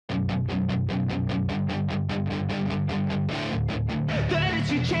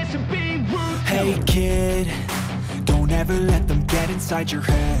chance to be ruthless. Hey kid, don't ever let them get inside your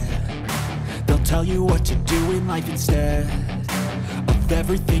head. They'll tell you what to do in life instead of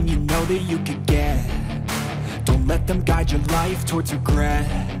everything you know that you could get. Don't let them guide your life towards regret.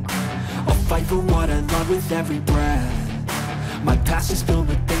 I'll fight for what I love with every breath. My past is filled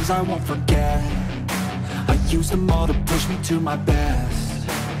with things I won't forget. I use them all to push me to my best.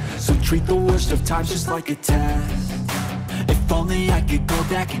 So treat the worst of times just like a test. If only I could go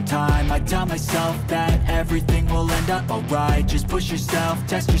back in time, I'd tell myself that everything will end up alright. Just push yourself,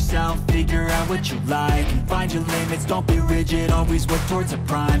 test yourself, figure out what you like, and find your limits, don't be rigid, always work towards a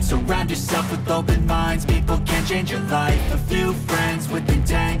prime. Surround yourself with open minds, people can change your life. A few friends with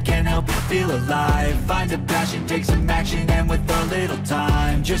intent can help you feel alive. Find a passion, take some action, and with a little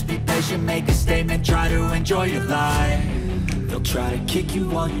time, just be patient, make a statement, try to enjoy your life. They'll try to kick you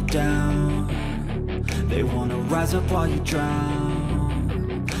while you're down. They wanna rise up while you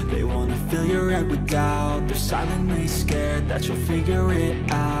drown. They wanna fill your head with doubt. They're silently scared that you'll figure it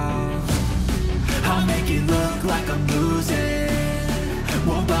out. I'll make it look like I'm losing,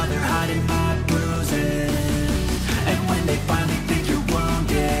 won't bother hiding my bruises. And when they finally think you're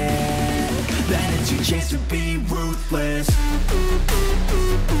wounded, then it's your chance to be ruthless.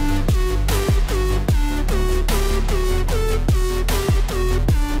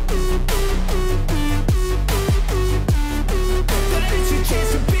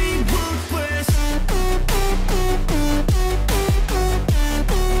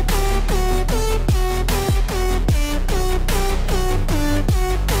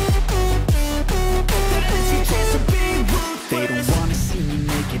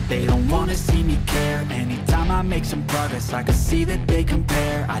 They don't wanna see me care. Anytime I make some progress, I can see that they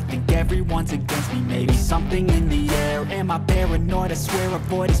compare. I think everyone's against me, maybe something in the air. Am I paranoid? I swear a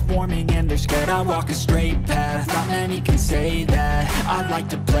void is forming and they're scared. I walk a straight path, not many can say that. I like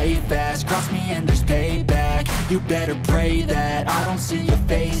to play fast, cross me and there's payback. You better pray that I don't see your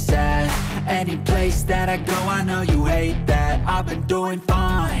face at any place that I go. I know you hate that. I've been doing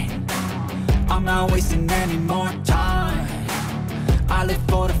fine, I'm not wasting any more time. I live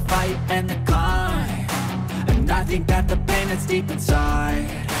for the fight and the climb, and I think that the pain that's deep inside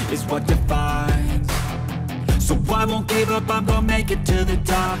is what defines. So I won't give up, I'm gonna make it to the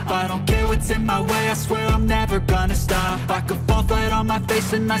top. I don't care what's in my way, I swear I'm never gonna stop. I could fall flat on my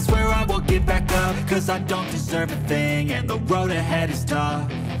face and I swear I won't get back up, cause I don't deserve a thing and the road ahead is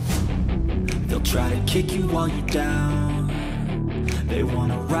tough. They'll try to kick you while you're down. They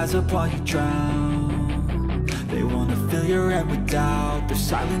wanna rise up while you drown. They wanna fill your head with doubt. They're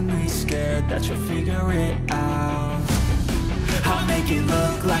silently scared that you'll figure it out. I'll make it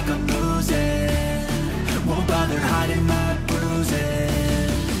look like I'm losing, won't bother hiding my bruises.